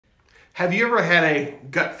Have you ever had a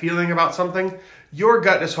gut feeling about something? Your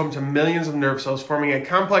gut is home to millions of nerve cells forming a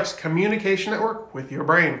complex communication network with your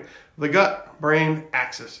brain, the gut-brain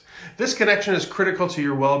axis. This connection is critical to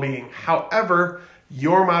your well-being. However,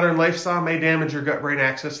 your modern lifestyle may damage your gut-brain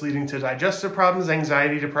axis, leading to digestive problems,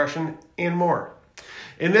 anxiety, depression, and more.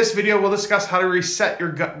 In this video, we'll discuss how to reset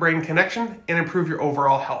your gut-brain connection and improve your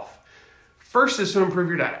overall health. First is to improve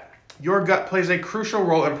your diet. Your gut plays a crucial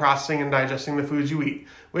role in processing and digesting the foods you eat,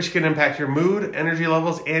 which can impact your mood, energy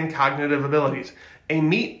levels, and cognitive abilities. A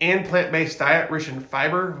meat and plant-based diet rich in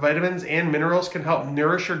fiber, vitamins, and minerals can help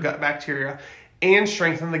nourish your gut bacteria and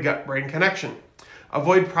strengthen the gut-brain connection.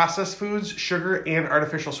 Avoid processed foods, sugar, and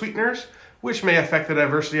artificial sweeteners, which may affect the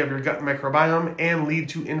diversity of your gut microbiome and lead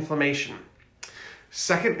to inflammation.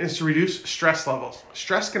 Second is to reduce stress levels.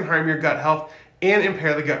 Stress can harm your gut health and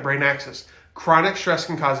impair the gut-brain axis. Chronic stress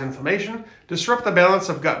can cause inflammation, disrupt the balance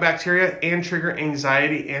of gut bacteria, and trigger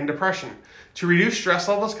anxiety and depression. To reduce stress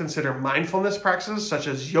levels, consider mindfulness practices such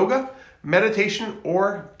as yoga, meditation,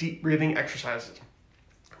 or deep breathing exercises.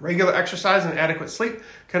 Regular exercise and adequate sleep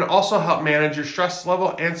can also help manage your stress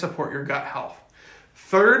level and support your gut health.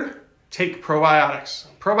 Third, take probiotics.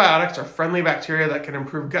 Probiotics are friendly bacteria that can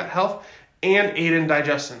improve gut health and aid in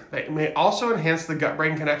digestion. They may also enhance the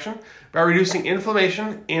gut-brain connection by reducing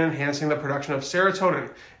inflammation and enhancing the production of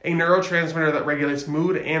serotonin, a neurotransmitter that regulates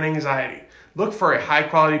mood and anxiety. Look for a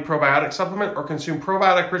high-quality probiotic supplement or consume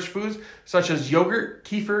probiotic-rich foods such as yogurt,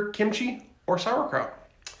 kefir, kimchi, or sauerkraut.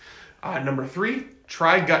 Number 3,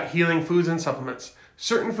 try gut-healing foods and supplements.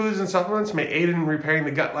 Certain foods and supplements may aid in repairing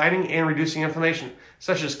the gut lining and reducing inflammation,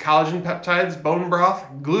 such as collagen peptides, bone broth,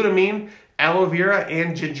 glutamine, aloe vera,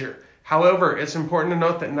 and ginger. However, it's important to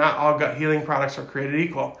note that not all gut healing products are created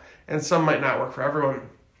equal, and some might not work for everyone.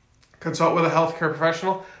 Consult with a healthcare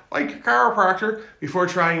professional like your chiropractor before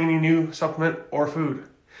trying any new supplement or food.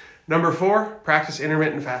 Number 4, practice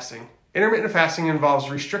intermittent fasting. Intermittent fasting involves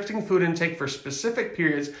restricting food intake for specific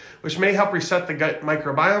periods, which may help reset the gut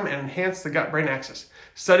microbiome and enhance the gut-brain axis.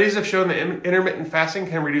 Studies have shown that intermittent fasting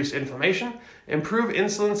can reduce inflammation, improve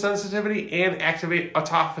insulin sensitivity, and activate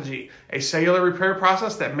autophagy, a cellular repair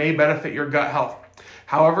process that may benefit your gut health.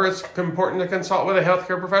 However, it's important to consult with a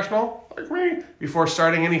healthcare professional, like me, before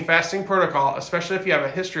starting any fasting protocol, especially if you have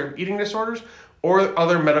a history of eating disorders or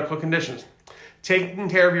other medical conditions. Taking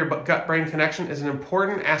care of your gut-brain connection is an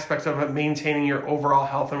important aspect of maintaining your overall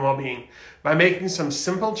health and well-being. By making some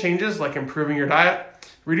simple changes like improving your diet,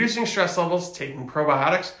 reducing stress levels, taking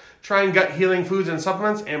probiotics, trying gut-healing foods and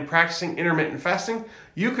supplements, and practicing intermittent fasting,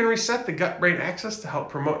 you can reset the gut-brain axis to help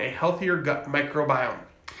promote a healthier gut microbiome.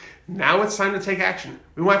 Now it's time to take action.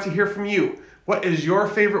 We want to hear from you. What is your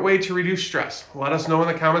favorite way to reduce stress? Let us know in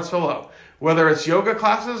the comments below. Whether it's yoga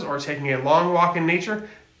classes or taking a long walk in nature,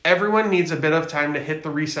 everyone needs a bit of time to hit the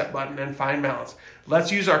reset button and find balance.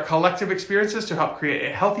 Let's use our collective experiences to help create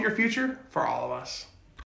a healthier future for all of us.